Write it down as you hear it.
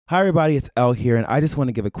Hi, everybody. It's Elle here, and I just want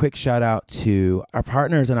to give a quick shout out to our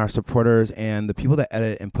partners and our supporters and the people that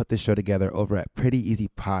edit and put this show together over at Pretty Easy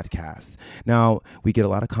Podcasts. Now, we get a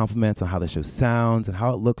lot of compliments on how the show sounds and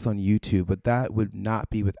how it looks on YouTube, but that would not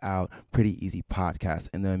be without Pretty Easy Podcasts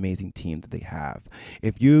and the amazing team that they have.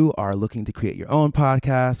 If you are looking to create your own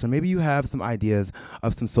podcast, or maybe you have some ideas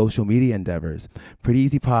of some social media endeavors, Pretty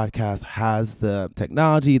Easy Podcasts has the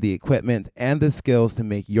technology, the equipment, and the skills to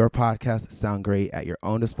make your podcast sound great at your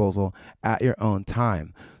own disposal at your own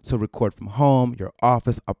time. So record from home, your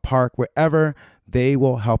office, a park, wherever. They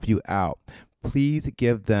will help you out. Please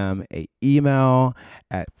give them an email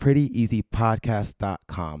at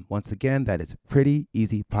prettyeasypodcast.com. Once again, that is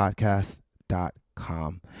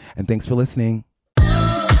prettyeasypodcast.com. And thanks for listening.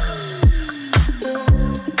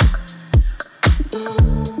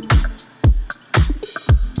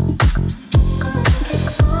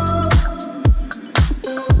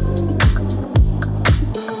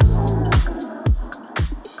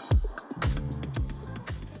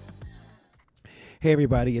 Hey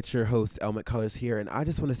everybody, it's your host, Elle McCullers here, and I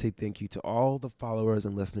just want to say thank you to all the followers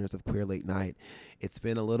and listeners of Queer Late Night. It's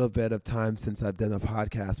been a little bit of time since I've done a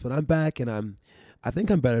podcast, but I'm back and I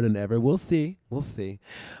think I'm better than ever. We'll see.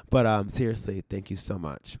 But seriously, thank you so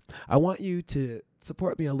much. I want you to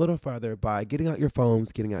support me a little further by getting out your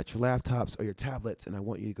phones, getting out your laptops or your tablets, and I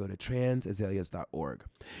want you to go to transazaleas.org.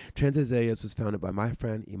 Trans Azaleas was founded by my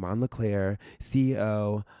friend Iman LeClaire,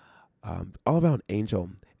 CEO, all around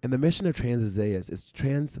angel. And the mission of Trans Azaleas is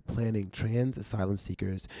transplanting trans asylum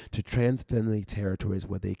seekers to trans-friendly territories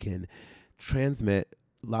where they can transmit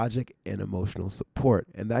logic and emotional support.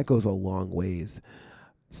 And that goes a long ways.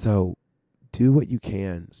 So do what you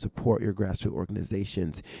can. Support your grassroots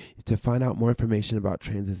organizations. To find out more information about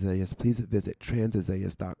Trans Azaleas, please visit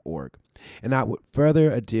transazaleas.org. And now, with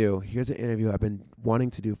further ado, here's an interview I've been wanting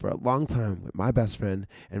to do for a long time with my best friend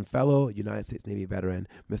and fellow United States Navy veteran,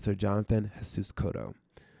 Mr. Jonathan Jesus Cotto.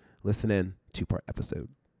 Listen in, 2-part episode.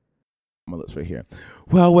 My lips right here.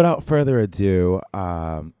 Well, without further ado,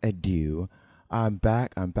 I'm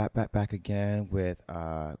back again with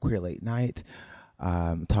Queer Late Night.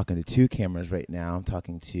 I'm talking to two cameras right now. I'm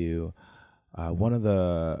talking to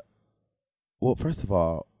well, first of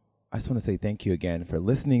all, I just want to say thank you again for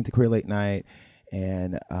listening to Queer Late Night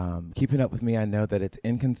and keeping up with me. I know that it's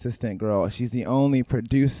inconsistent, girl. She's the only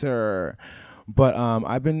producer. But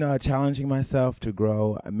I've been challenging myself to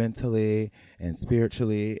grow mentally and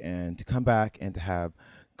spiritually and to come back and to have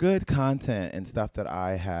good content and stuff that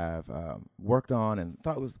I have worked on and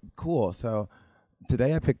thought was cool. So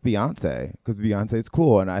today I picked Beyonce because Beyonce is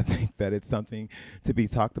cool and I think that it's something to be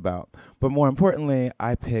talked about. But more importantly,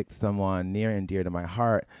 I picked someone near and dear to my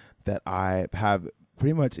heart that I have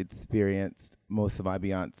pretty much experienced most of my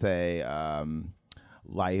Beyonce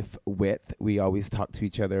life with. We always talk to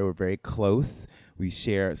each other. We're very close. We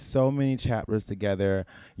share so many chapters together.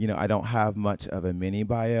 You know, I don't have much of a mini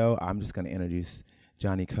bio. I'm just going to introduce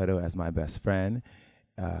Johnny Cotto as my best friend.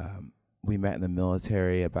 We met in the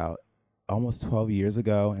military about almost 12 years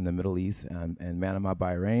ago in the Middle East in Manama,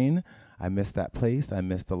 Bahrain. I miss that place. I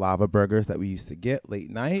miss the lava burgers that we used to get late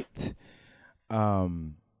night.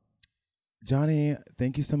 Johnny,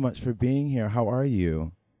 thank you so much for being here. How are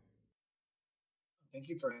you? Thank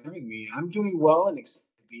you for having me. I'm doing well and excited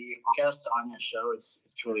to be a guest on your show.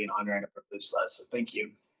 It's truly an honor and a privilege, Les. So thank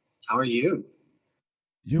you. How are you?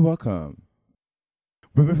 You're welcome.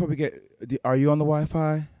 But before we are you on the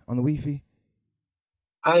Wi-Fi? On the Wi-Fi?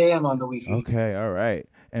 I am on the Wi-Fi. Okay, all right.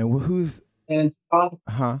 And who's? And strong?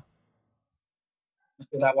 Huh?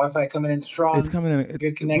 So that Wi-Fi coming in strong? It's coming in.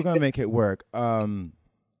 Good connection. We're going to make it work.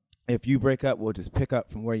 If you break up, we'll just pick up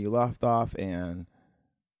from where you left off and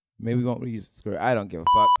maybe we won't reuse the script. I don't give a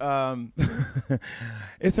fuck.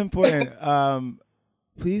 It's important.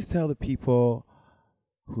 Please tell the people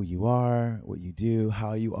who you are, what you do,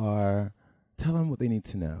 how you are. Tell them what they need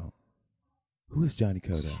to know. Who is Johnny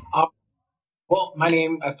Cotto? Well, my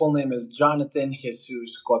full name is Jonathan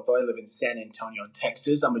Jesus Cotto. I live in San Antonio,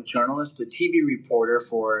 Texas. I'm a journalist, a TV reporter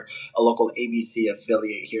for a local ABC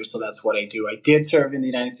affiliate here, so that's what I do. I did serve in the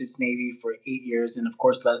United States Navy for 8 years, and of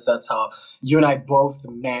course, that's how you and I both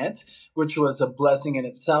met, which was a blessing in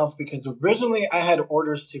itself, because originally I had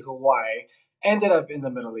orders to Hawaii, ended up in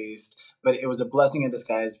the Middle East, but it was a blessing in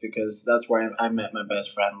disguise because that's where I met my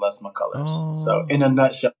best friend, Les McCullers. Oh. So in a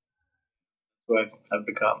nutshell, I've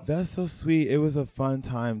become. That's so sweet. It was a fun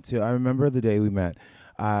time too. I remember the day we met.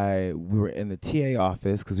 We were in the TA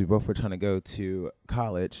office because we both were trying to go to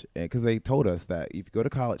college because they told us that if you go to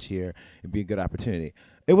college here, it'd be a good opportunity.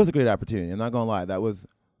 It was a great opportunity. I'm not going to lie. That was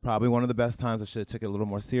probably one of the best times. I should have took it a little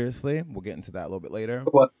more seriously. We'll get into that a little bit later.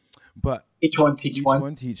 What? But Each one teach each one.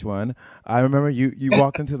 one teach one. I remember you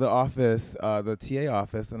walked into the office, the TA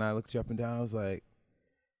office, and I looked you up and down. I was like,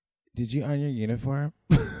 "Did you iron your uniform?"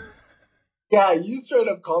 Yeah, you straight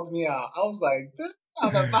up called me out. I was like, this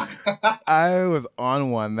motherfucker. I was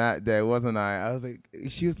on one that day, wasn't I? I was like,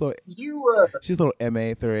 You were. she's a little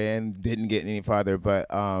MA through and didn't get any farther, but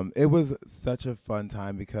it was such a fun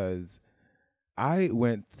time because I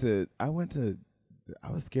was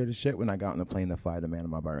scared as shit when I got on the plane to fly to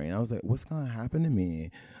Manama, Bahrain. I was like, what's gonna happen to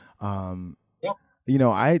me? Um, Yeah.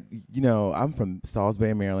 I'm from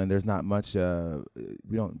Salisbury, Maryland. There's not much.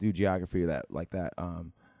 We don't do geography like that.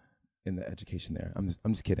 In the education there, I'm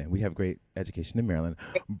just kidding. We have great education in Maryland,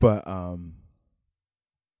 but I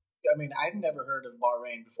mean, I'd never heard of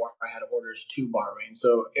Bahrain before I had orders to Bahrain.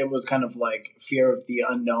 So it was kind of like fear of the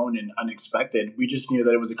unknown and unexpected. We just knew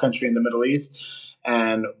that it was a country in the Middle East,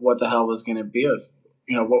 and what the hell was going to be of,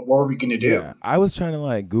 what were we going to do? yeah, I was trying to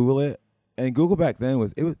like Google it, and Google back then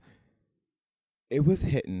it was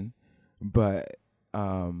hitting, but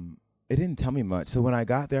it didn't tell me much. So when I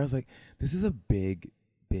got there, I was like, this is a big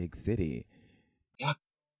city. Yeah.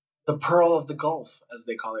 The Pearl of the Gulf, as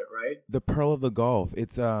they call it, right? The Pearl of the Gulf.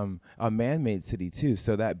 It's a man-made city too.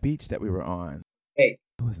 So that beach that we were on, Hey,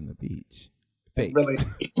 it wasn't the beach. Fake. really.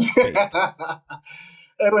 Fake.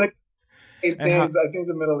 And when it And how, I think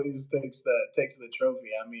the Middle East takes the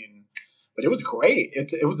trophy. I mean, but it was great.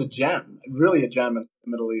 It was a gem, really a gem in the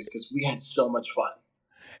Middle East because we had so much fun.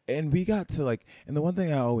 and we got to like, and the one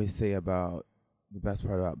thing I always say about the best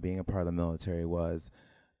part about being a part of the military was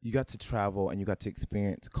you got to travel and you got to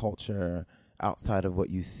experience culture outside of what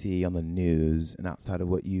you see on the news and outside of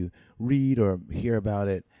what you read or hear about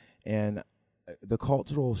it. And the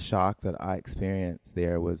cultural shock that I experienced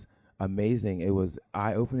there was amazing. It was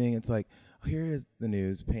eye-opening. It's like, here is the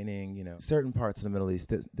news painting, certain parts of the Middle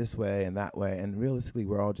East this way and that way. And realistically,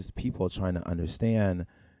 we're all just people trying to understand,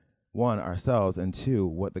 one, ourselves, and two,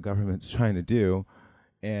 what the government's trying to do.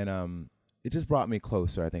 And it just brought me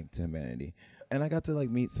closer, I think, to humanity. And I got to like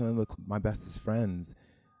meet some of my bestest friends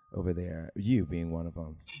over there, you being one of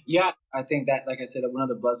them. Yeah, I think that, like I said, that one of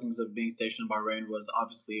the blessings of being stationed in Bahrain was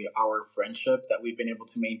obviously our friendship that we've been able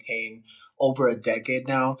to maintain over a decade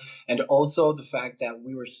now, and also the fact that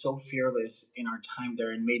we were so fearless in our time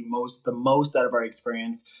there and made the most out of our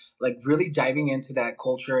experience, like really diving into that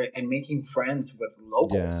culture and making friends with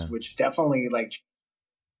locals, Yeah. which definitely like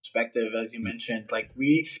perspective, as you mentioned. Like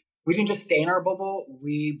we didn't just stay in our bubble;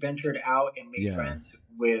 we ventured out and made friends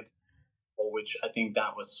with, which I think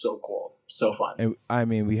that was so cool, so fun. And I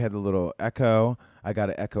mean, we had the little Echo. I got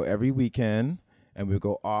an Echo every weekend, and we would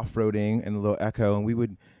go off-roading in the little Echo, and we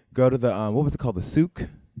would go to the what was it called, the souk?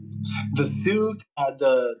 The souk,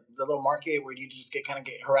 the little market where you just get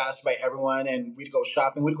harassed by everyone, and we'd go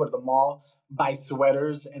shopping. We'd go to the mall, buy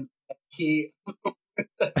sweaters, and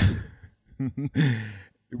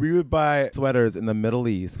we would buy sweaters in the Middle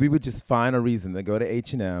East. We would just find a reason to go to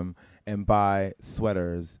H&M and buy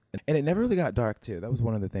sweaters. And it never really got dark, too. That was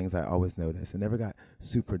one of the things I always noticed. It never got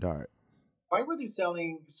super dark. Why were they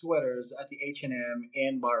selling sweaters at the H&M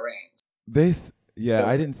in Bahrain?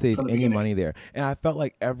 I didn't save any beginning. money there. And I felt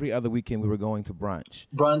like every other weekend we were going to brunch.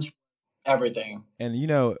 Brunch, everything. And,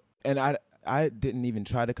 and I didn't even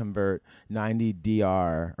try to convert 90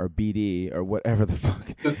 DR or BD or whatever the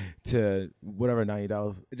fuck to whatever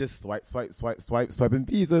 $90. Just swiping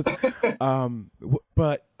pieces.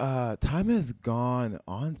 But time has gone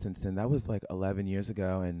on since then. That was like 11 years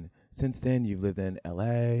ago. And since then, you've lived in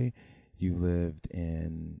LA. You lived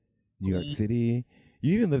in New York City.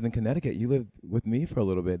 You even lived in Connecticut. You lived with me for a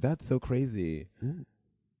little bit. That's so crazy.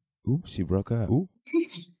 Ooh, she broke up. Ooh.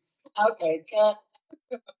 Okay, cut.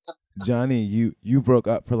 Johnny, you broke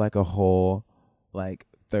up for like a whole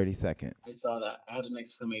 30 seconds. I saw that. I had an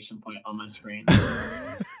exclamation point on my screen.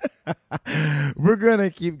 We're gonna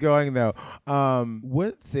keep going though.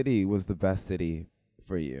 What city was the best city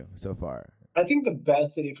for you so far? I think the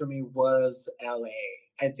best city for me was LA.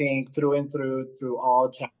 I think through and through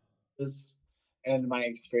all challenges and my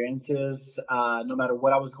experiences, no matter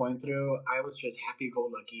what I was going through, I was just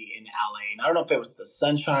happy-go-lucky in LA. And I don't know if it was the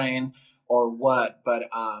sunshine or what, but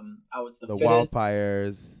I was the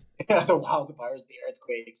wildfires. Yeah, the wildfires, the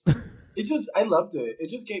earthquakes. I loved it.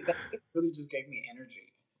 It really just gave me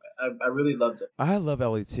energy. I really loved it. I love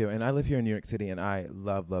LA too, and I live here in New York City, and I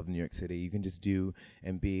love New York City. You can just do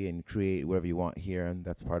and be and create whatever you want here, and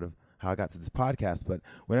that's part of how I got to this podcast. But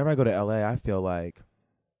whenever I go to LA, I feel like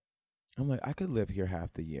I could live here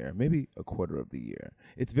half the year, maybe a quarter of the year.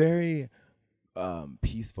 It's very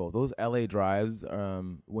peaceful. Those LA drives,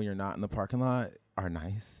 when you're not in the parking lot, are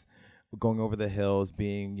nice. Going over the hills,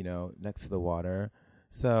 being next to the water,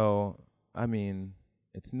 So, I mean,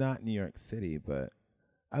 it's not New York City, but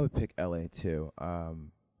I would pick LA too.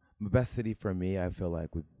 The best city for me, I feel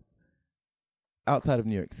like, would outside of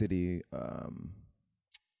New York City.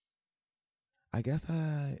 I guess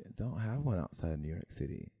I don't have one outside of New York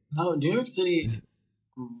City. No, New York City,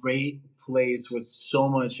 great place with so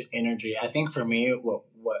much energy. I think for me,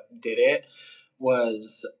 what did it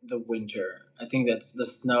was the winter. I think that's the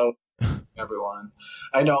snow. Everyone,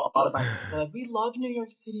 I know a lot of my friends are like, we love New York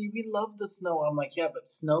City, we love the snow. I'm like, yeah, but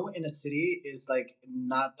snow in a city is like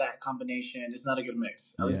not that combination. It's not a good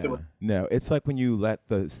mix. At least it Yeah, was. no, it's like when you let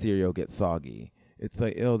the cereal get soggy. It's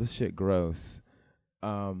like, ew, this shit gross.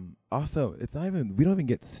 Also, it's not even we don't even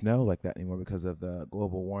get snow like that anymore because of the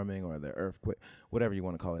global warming or the earthquake, whatever you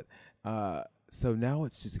want to call it. So now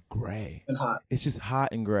it's just gray. And hot. It's just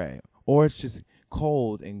hot and gray, or it's just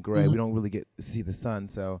cold and gray. Mhm. We don't really get to see the sun.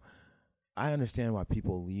 So I understand why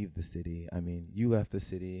people leave the city. I mean, you left the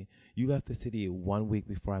city. You left the city 1 week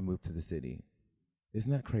before I moved to the city.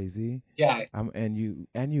 Isn't that crazy? Yeah, And you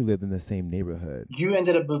lived in the same neighborhood. you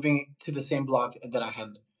ended up moving to the same block that I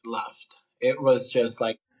had left. It was just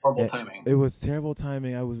like horrible timing. It was terrible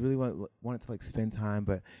timing. I was really wanted to like spend time,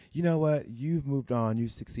 but you know what? You've moved on. You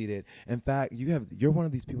succeeded. In fact, you're one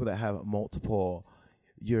of these people that have multiple.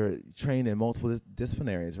 You're trained in multiple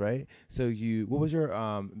disciplinaries, right? So what was your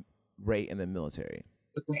rate in the military?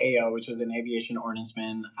 Was an AO, which was an aviation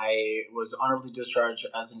ordnanceman. I was honorably discharged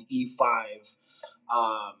as an E5.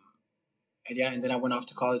 Um, and yeah, and then I went off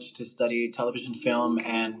to college to study television, film,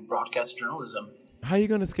 and broadcast journalism. How you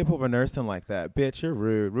gonna skip over nursing like that, bitch? You're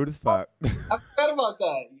rude as fuck. I forgot about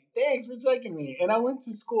that. Thanks for checking me. And I went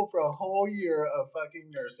to school for a whole year of fucking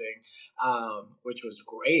nursing, which was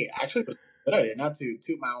great. Actually, it was good at it. Not to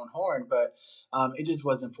toot my own horn, but it just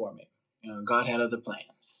wasn't for me. You know, God had other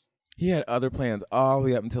plans. He had other plans all the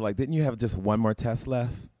way up until like, didn't you have just one more test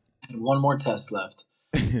left? I had one more test left.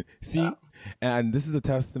 See, and this is a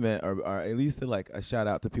testament, or at least like a shout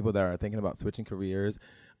out to people that are thinking about switching careers.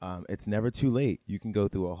 It's never too late. You can go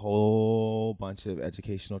through a whole bunch of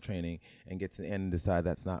educational training and get to the end and decide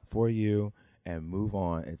that's not for you and move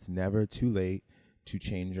on. It's never too late to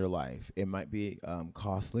change your life. It might be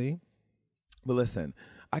costly, but listen,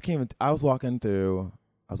 I was walking on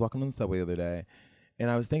the subway the other day, and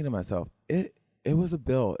I was thinking to myself, it was a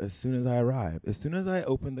bill as soon as I arrived. As soon as I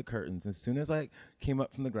opened the curtains, as soon as I came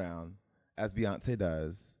up from the ground, as Beyonce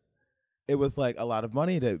does, it was like a lot of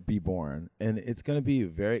money to be born. And it's gonna be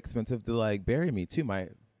very expensive to like bury me too.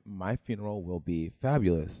 My funeral will be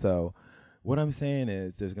fabulous. So what I'm saying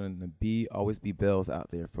is there's gonna always be bills out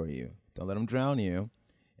there for you. Don't let them drown you,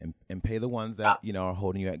 and pay the ones that, are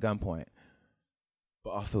holding you at gunpoint.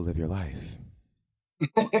 But also live your life.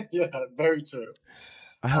 Yeah, very true.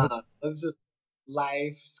 I have Let's just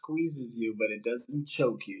life squeezes you, but it doesn't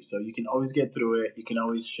choke you. So you can always get through it. You can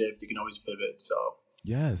always shift. You can always pivot. So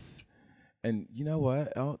Yes. And you know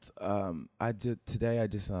what else? I did today. I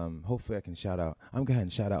just hopefully I can shout out. I'm going to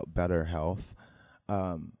shout out Better Health.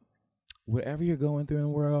 Whatever you're going through in the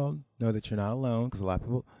world, know that you're not alone. Because a lot of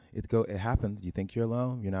people, it happens. You think you're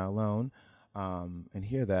alone, you're not alone. And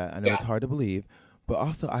hear that. I know it's hard to believe, but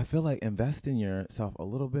also I feel like invest in yourself a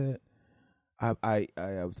little bit. I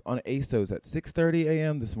was on ASOS at 6:30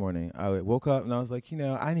 a.m. this morning. I woke up and I was like,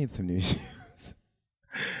 I need some new shoes.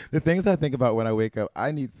 The things I think about when I wake up,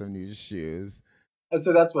 I need some new shoes.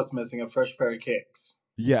 So that's what's missing, a fresh pair of kicks.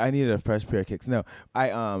 Yeah, I needed a fresh pair of kicks. No,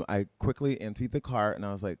 I quickly emptied the cart and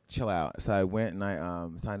I was like, chill out. So I went and I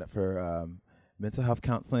signed up for mental health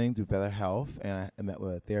counseling through Better Health, and I met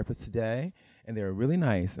with a therapist today, and they were really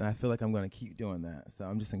nice, and I feel like I'm going to keep doing that. So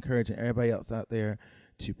I'm just encouraging everybody else out there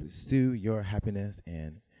to pursue your happiness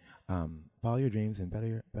and follow your dreams and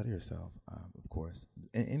better yourself, of course,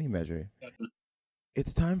 in any measure.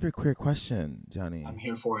 It's time for a queer question, Johnny. I'm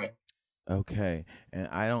here for it. Okay, and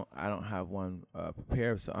I don't have one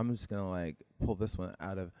prepared, so I'm just gonna like pull this one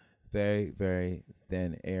out of very very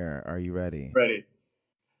thin air. Are you ready? Ready.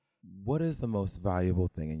 What is the most valuable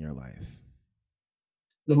thing in your life?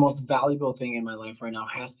 The most valuable thing in my life right now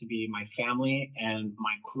has to be my family and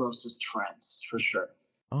my closest friends, for sure.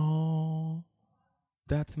 Oh,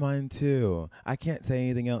 that's mine too. I can't say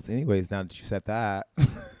anything else, anyways. Now that you said that.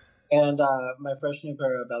 And my fresh new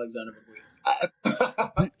pair of Alexander McQueen's.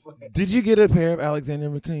 Did you get a pair of Alexander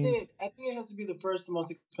McQueen's? I think it has to be the first most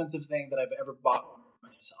expensive thing that I've ever bought How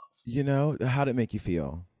myself. did it make you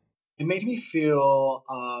feel? It made me feel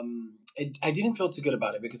I didn't feel too good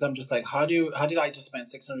about it because I'm just like, how did I just spend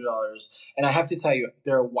 $600? And I have to tell you,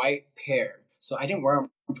 they're a white pair. So I didn't wear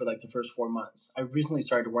them for like the first 4 months. I recently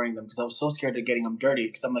started wearing them because I was so scared of getting them dirty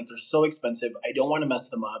because I'm like, they're so expensive. I don't want to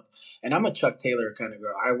mess them up. And I'm a Chuck Taylor kind of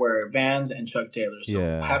girl. I wear Vans and Chuck Taylor. So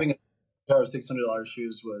Yeah. having a pair of $600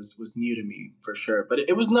 shoes was new to me for sure. But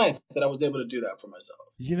it was nice that I was able to do that for myself.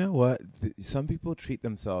 You know what? Some people treat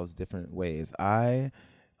themselves different ways. I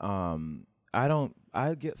don't.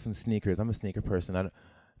 I get some sneakers. I'm a sneaker person.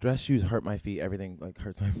 Dress shoes hurt my feet. Everything like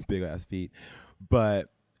hurts my big ass feet. But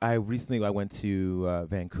I went to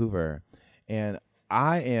Vancouver, and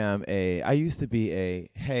I used to be a,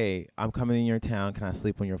 hey, I'm coming in your town, can I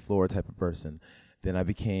sleep on your floor type of person. Then I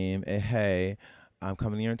became a, hey, I'm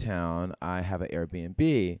coming in your town, I have an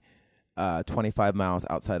Airbnb 25 miles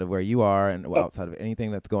outside of where you are and outside of anything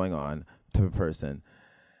that's going on type of person.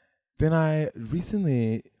 Then I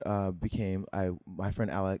recently became my friend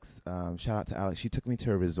Alex. Shout out to Alex. She took me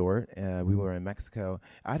to a resort. We were in Mexico.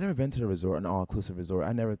 I'd never been to a resort, an all-inclusive resort.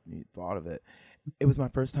 I never thought of it. It was my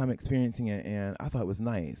first time experiencing it, and I thought it was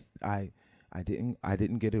nice. I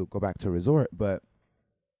didn't get to go back to a resort, but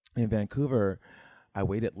in Vancouver, I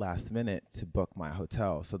waited last minute to book my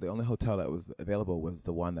hotel. So the only hotel that was available was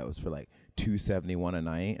the one that was for like $271 a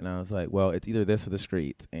night, and I was like, well, it's either this or the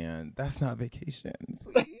streets, and that's not vacation.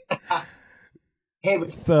 Hey, but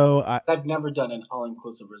So I've never done an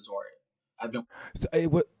all-inclusive resort. I've been. So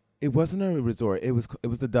it wasn't a resort. It was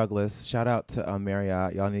the Douglas. Shout out to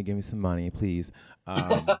Marriott. Y'all need to give me some money, please.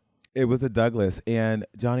 It was the Douglas. And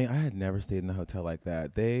Johnny, I had never stayed in a hotel like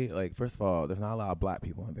that. They like, first of all, there's not a lot of black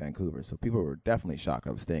people in Vancouver, so people were definitely shocked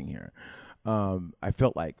I was staying here. I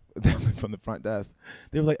felt like from the front desk,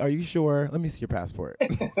 they were like, "Are you sure? Let me see your passport."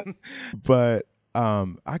 But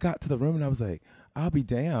I got to the room and I was like, "I'll be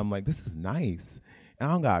damned! Like, this is nice, and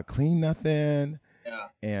I don't gotta clean nothing." Yeah.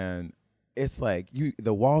 And it's like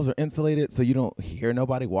the walls are insulated, so you don't hear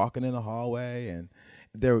nobody walking in the hallway, and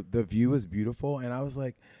the view is beautiful. And I was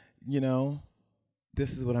like,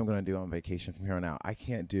 this is what I'm gonna do on vacation from here on out. I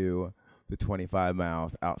can't do the 25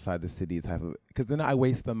 miles outside the city type of, because then I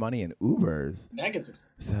waste the money in Ubers. That gets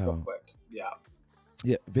expensive real quick. Yeah.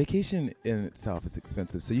 Yeah, vacation in itself is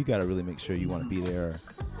expensive, so you got to really make sure you want to be there.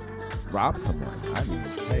 Rob someone. I mean,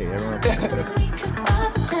 hey, everyone's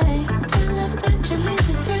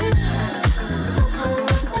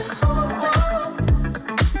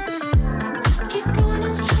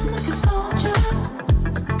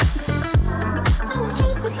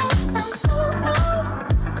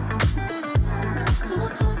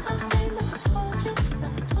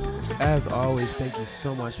As always, thank you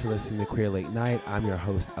so much for listening to Queer Late Night. I'm your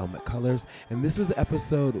host, El McCullers, and this was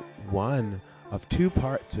episode 1 of 2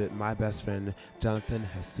 parts with my best friend, Jonathan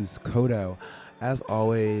Jesus Cotto. As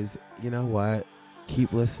always, you know what?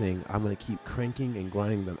 Keep listening. I'm going to keep cranking and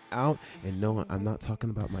grinding them out. And no, I'm not talking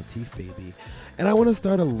about my teeth, baby. And I want to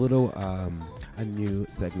start a new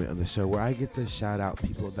segment on the show where I get to shout out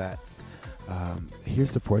people that's here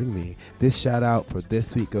supporting me. This shout out for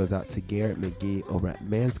this week goes out to Garrett McGee over at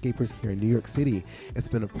Manscapers here in New York City. It's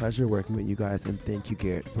been a pleasure working with you guys, and thank you,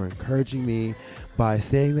 Garrett, for encouraging me by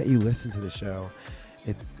saying that you listen to the show.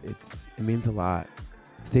 It means a lot.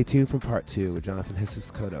 Stay tuned for part 2 with Jonathan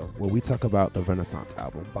Jesus Cotto, where we talk about the Renaissance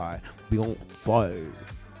album by Beyonce.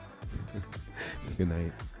 Good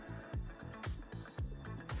night.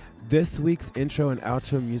 This week's intro and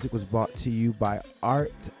outro music was brought to you by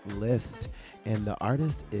Art List, and the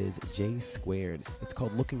artist is J Squared. It's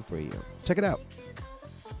called Looking For You. Check it out.